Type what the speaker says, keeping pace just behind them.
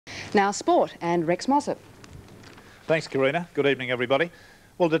Now sport and Rex Mossop. Thanks, Karina. Good evening, everybody.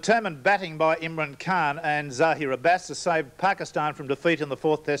 Well, determined batting by Imran Khan and Zahir Abbas has saved Pakistan from defeat in the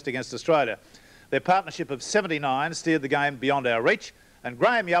fourth test against Australia. Their partnership of 79 steered the game beyond our reach, and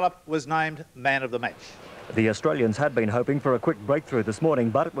Graham Yallop was named man of the match. The Australians had been hoping for a quick breakthrough this morning,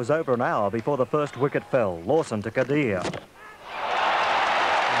 but it was over an hour before the first wicket fell. Lawson to Kadir. And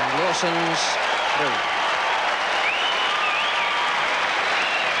Lawson's through.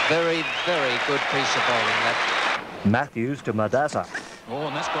 Very, very good piece of bowling, that. Matthews to Madasa. Oh,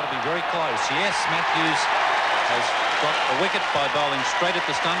 and that's got to be very close. Yes, Matthews has got a wicket by bowling straight at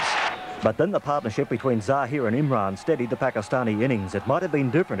the stumps. But then the partnership between Zahir and Imran steadied the Pakistani innings. It might have been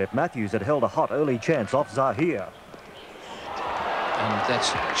different if Matthews had held a hot early chance off Zahir. And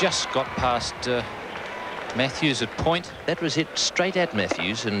that's just got past Matthews at point. That was hit straight at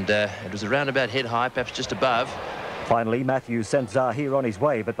Matthews, and it was around about head high, perhaps just above. Finally, Matthews sent Zahir on his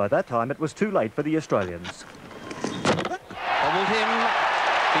way, but by that time it was too late for the Australians. Bobbled him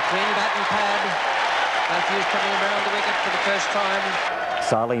between bat and pad. Matthews coming around the wicket for the first time.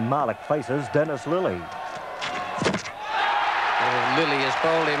 Salim Malik faces Dennis Lilly. Lilly has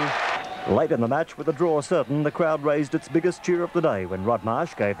bowled him. Late in the match, with the draw certain, the crowd raised its biggest cheer of the day when Rod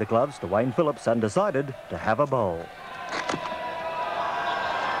Marsh gave the gloves to Wayne Phillips and decided to have a bowl.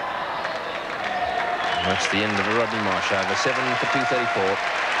 That's the end of a Rodney Marsh over, 7 for 234.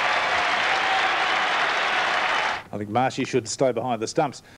 I think Marshy should stay behind the stumps.